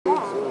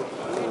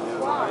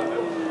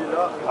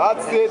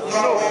That's it.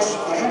 No.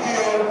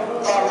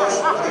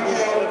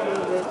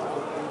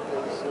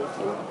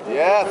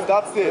 Yes,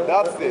 that's it.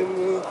 That's it.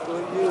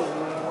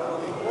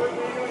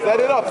 Set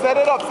it up. Set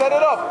it up. Set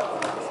it up.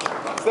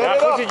 Set Ja,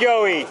 it goed up. zo,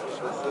 Joey.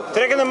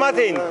 Trek hem de mat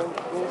in.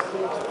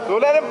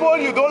 Don't let him pull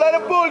you. Don't let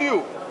him pull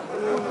you.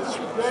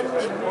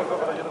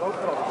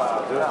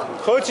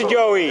 Goed zo,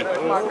 Joey.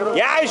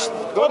 Juist.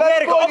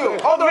 Opwerken,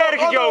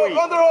 opwerken, Joey.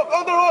 Underhook,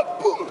 underhook.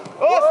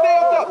 Oh, stay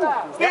up top.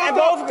 Stay Ja, en up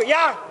top. boven.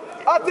 Ja.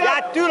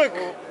 Ja, tuurlijk.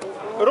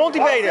 Rond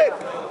die benen.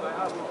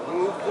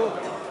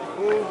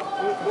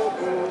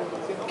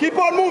 Keep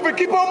on moving,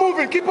 keep on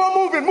moving, keep on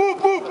moving. Move,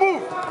 move,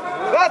 move.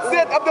 That's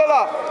it,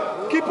 Abdullah.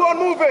 Keep on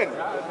moving.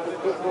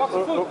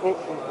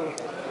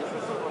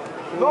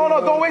 No,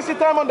 no, don't waste your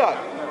time on that.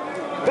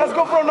 Let's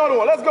go for another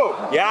one. Let's go.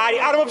 Ja,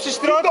 die arm op zijn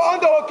Keep strot. the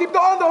underhook, keep the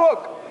underhook.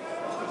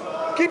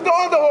 Keep the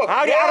underhook.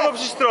 Hou die arm op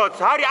zijn strot.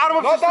 Hou die arm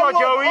op zijn strot,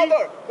 Joey.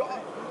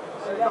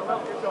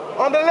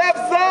 On the left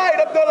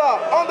side, Abdullah.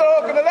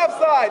 Underhook on the left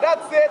side.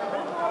 That's it.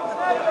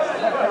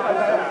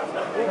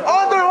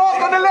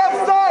 Underhook on the left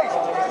side.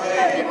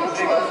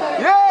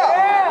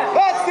 Yeah,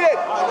 that's it.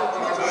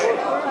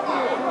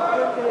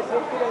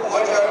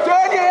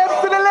 Turn your hips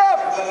to the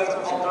left.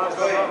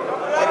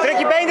 Trek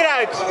je been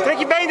eruit. Trek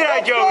je been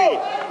eruit, Joey.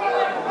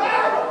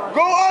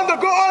 Go under,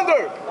 go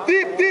under.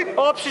 Deep, deep.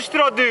 Op zijn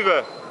strot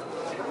duwen.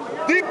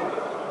 Deep.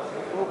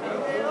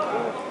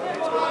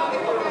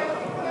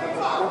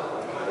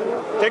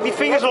 Trek die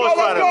vingers los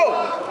Let's van hem. go.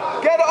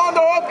 Get the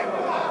underhook.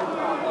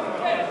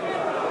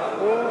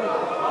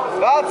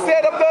 That's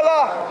it,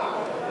 Abdullah.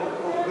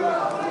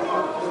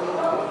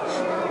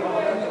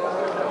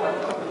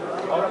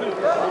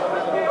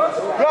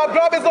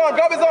 Grab his arm,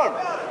 grab his arm.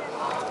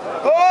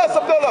 Yes,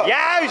 Abdullah.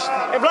 Juist.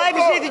 En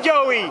blijven zitten,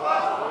 Joey.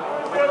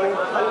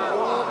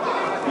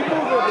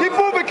 Keep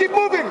moving, keep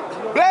moving.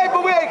 Blijf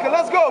bewegen.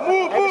 Let's go.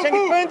 Move, En we move, zijn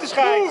die move. punten,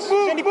 scheids.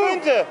 We zijn die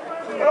punten.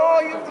 Oh,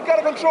 you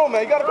gotta control,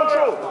 man. You gotta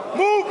control.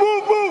 Move,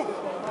 move, move.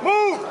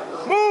 Move,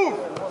 move,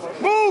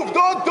 move.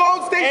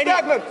 Don't stay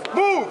stagnant.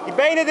 Move. Die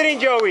benen erin,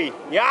 Joey.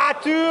 Ja,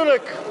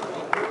 tuurlijk.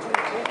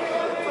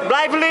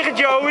 Blijven liggen,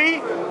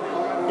 Joey.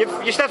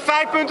 Je staat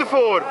 5 punten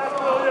voor.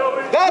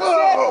 That's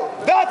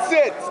it. That's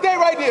it. Stay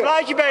right there.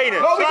 Sluit je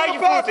benen. No, we Sluit gotta je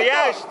pass voeten, it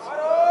now. juist.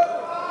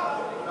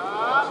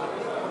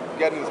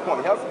 Get in this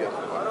corner. He has to get.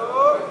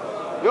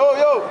 Yo,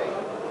 yo.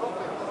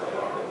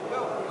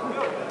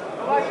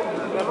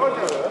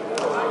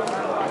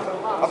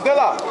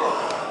 Abdullah,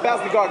 pass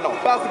the guard now.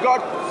 Pass the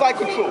guard, side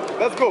control.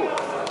 Let's go.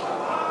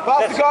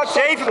 Pass the guard,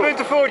 side 7 control.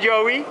 punten voor,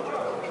 Joey.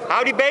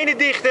 Hou die benen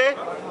dicht, hè.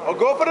 Oh,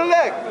 go for the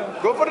leg.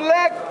 Go for the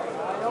leg.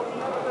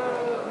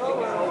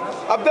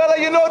 Abdullah,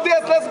 you know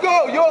this. Let's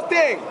go. Your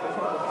thing.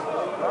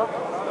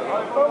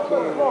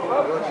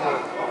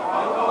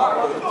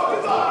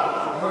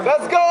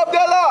 Let's go,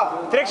 Abdullah.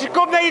 Trek zijn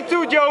kop naar je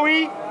toe,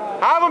 Joey.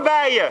 Hou hem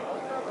bij je.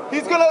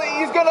 He's gonna.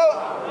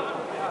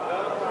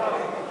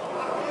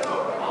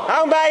 Hou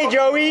hem bij je,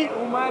 Joey.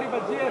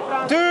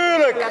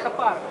 Tuurlijk.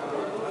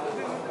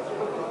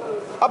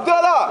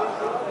 Abdullah,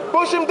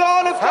 push him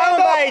down and Hou stand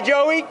hem bij je, up.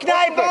 Joey.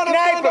 Knijpen,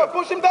 knijpen.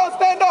 Push him down,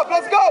 stand up.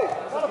 Let's go.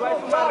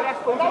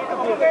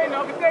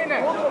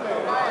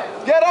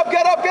 Get up,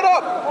 get up, get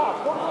up.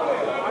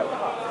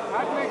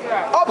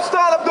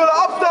 Upstand,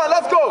 Abdullah, upstand.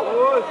 Let's go.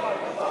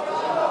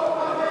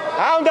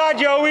 Hou hem daar,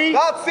 Joey.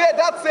 That's it,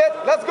 that's it.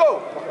 Let's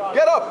go.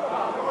 Get up.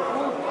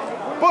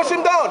 Push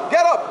him down.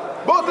 Get up.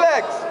 Both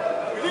legs.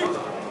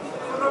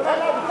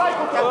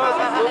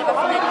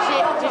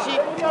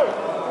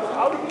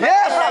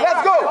 Yes,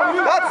 let's go.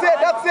 That's it,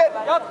 that's it.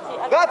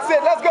 That's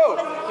it, let's go.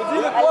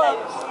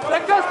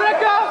 Strekken,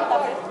 strekken!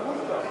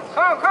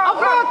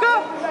 Afmaken!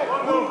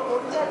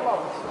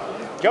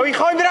 Joey,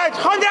 gooi hem eruit.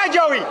 Gooi hem eruit,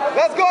 Joey.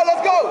 Let's go,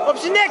 let's go. Op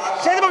zijn nek.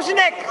 Zet hem op zijn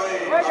nek.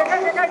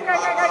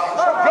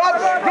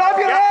 Grab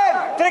your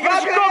hand. Trek hem op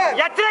zijn kop.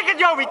 Ja, trek het,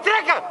 Joey.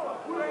 Trek hem.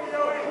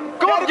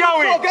 Kom op,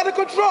 Joey. Get the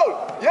control.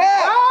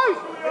 Yeah.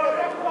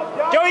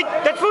 Joey,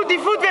 die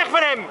voet weg van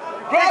hem.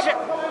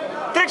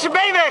 Trek zijn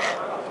been weg.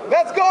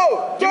 Let's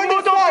go. Je Turn this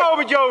moet side.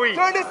 opkomen, Joey.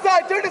 Turn this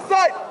side, turn this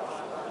side.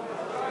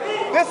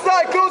 This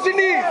side, close your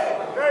knees.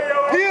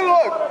 Heel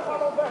hook.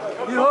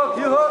 Heel hoog,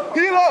 heel hoog.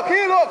 Heel hook,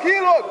 heel hook,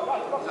 heel hook.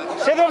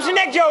 Zet hem op zijn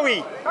nek,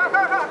 Joey.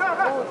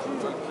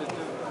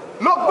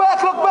 Look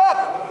back, look back.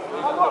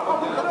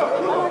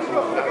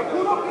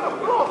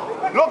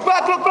 Look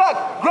back, look back.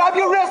 Grab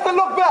your wrist and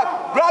look back.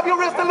 Grab your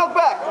wrist and look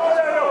back.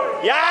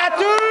 Ja,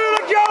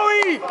 tuurlijk,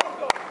 Joey.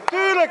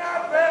 Tuurlijk.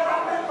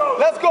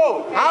 Let's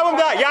go. Hou hem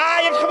daar. Ja,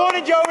 je hebt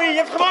gewonnen, Joey. Je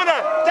hebt gewonnen.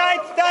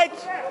 Tijd, tijd.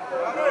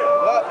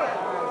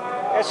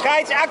 Een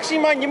scheidsactie,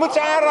 man. Je moet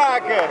ze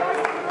aanraken.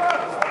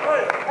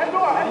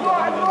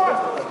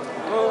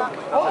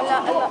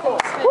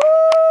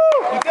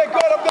 You did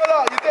good,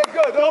 Abdullah. You did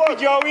good. Toppie,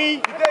 Joey.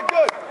 You did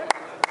good.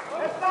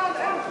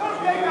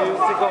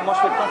 C'est quoi, moi je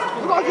fais le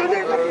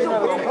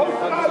temps.